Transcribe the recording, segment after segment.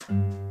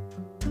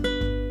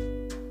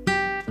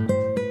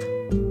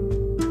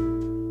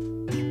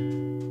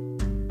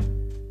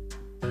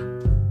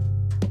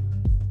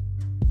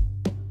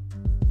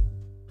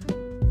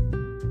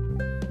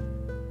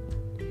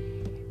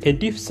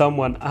And if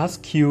someone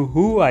asks you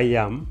who I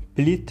am,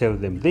 please tell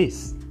them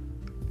this.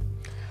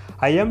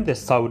 I am the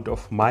sound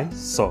of my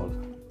soul,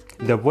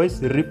 the voice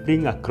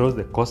rippling across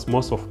the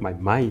cosmos of my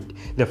mind,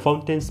 the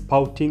fountain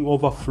spouting,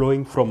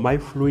 overflowing from my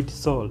fluid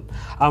soul.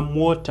 I'm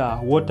water,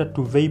 water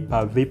to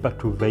vapor, vapor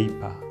to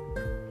vapor.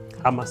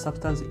 I'm a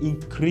substance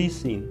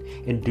increasing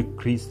and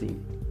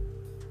decreasing.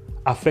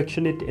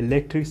 Affectionate,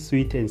 electric,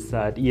 sweet and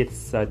sad, yet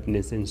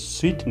sadness and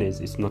sweetness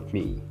is not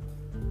me.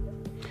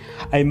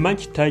 I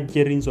munch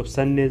tangerines of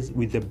sadness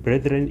with the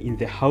brethren in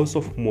the house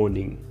of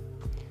mourning.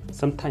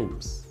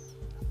 Sometimes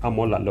I'm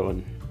all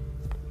alone,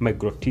 my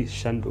grotesque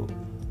shadow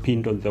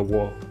pinned on the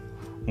wall,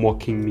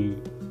 mocking me.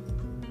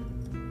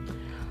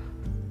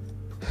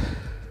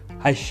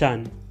 I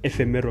shun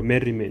ephemeral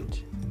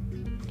merriment.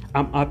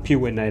 I'm happy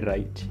when I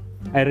write.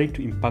 I write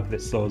to impact the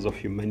souls of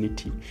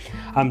humanity.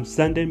 I'm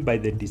saddened by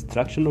the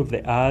destruction of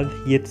the earth,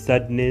 yet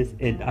sadness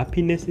and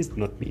happiness is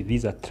not me.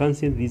 These are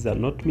transient, these are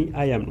not me,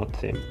 I am not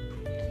them.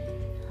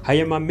 I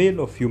am a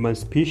male of human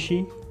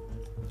species,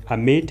 a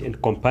mate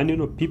and companion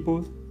of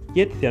people,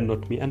 yet they are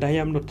not me and I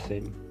am not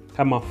them.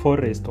 I'm a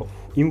forest of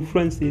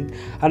influences,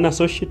 an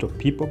associate of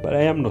people, but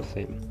I am not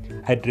them.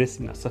 I dress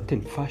in a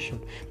certain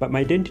fashion, but my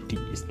identity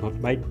is not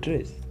my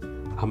dress.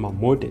 I'm a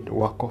molded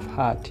work of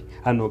art,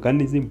 an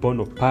organism born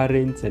of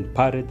parents and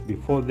parents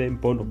before them,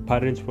 born of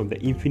parents from the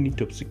infinite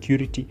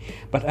obscurity,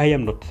 but I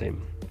am not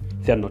them.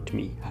 They are not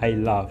me. I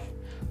love.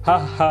 Ha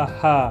ha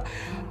ha.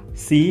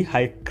 See,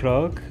 I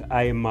croak,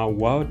 I am a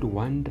world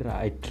wanderer.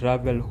 I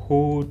travel,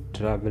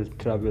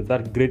 travel,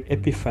 that great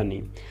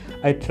epiphany.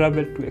 I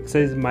travel to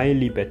exercise my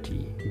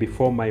liberty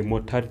before my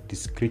mortality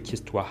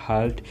screeches to a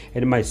halt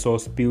and my soul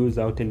spills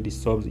out and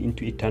dissolves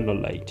into eternal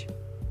light.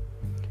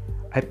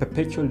 I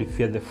perpetually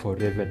fear the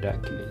forever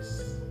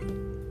darkness.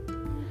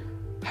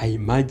 I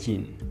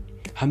imagine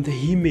I'm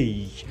the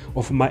image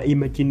of my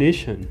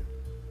imagination.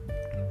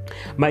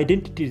 My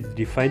identity is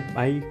defined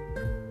by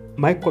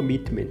my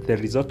commitment. The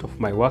result of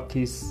my work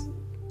is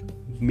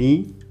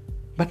me,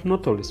 but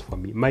not always for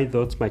me. My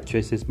thoughts, my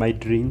choices, my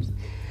dreams,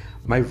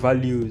 my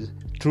values,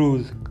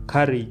 truth,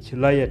 courage,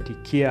 loyalty,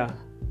 care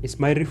is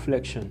my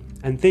reflection.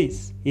 And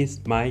this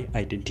is my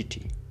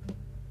identity.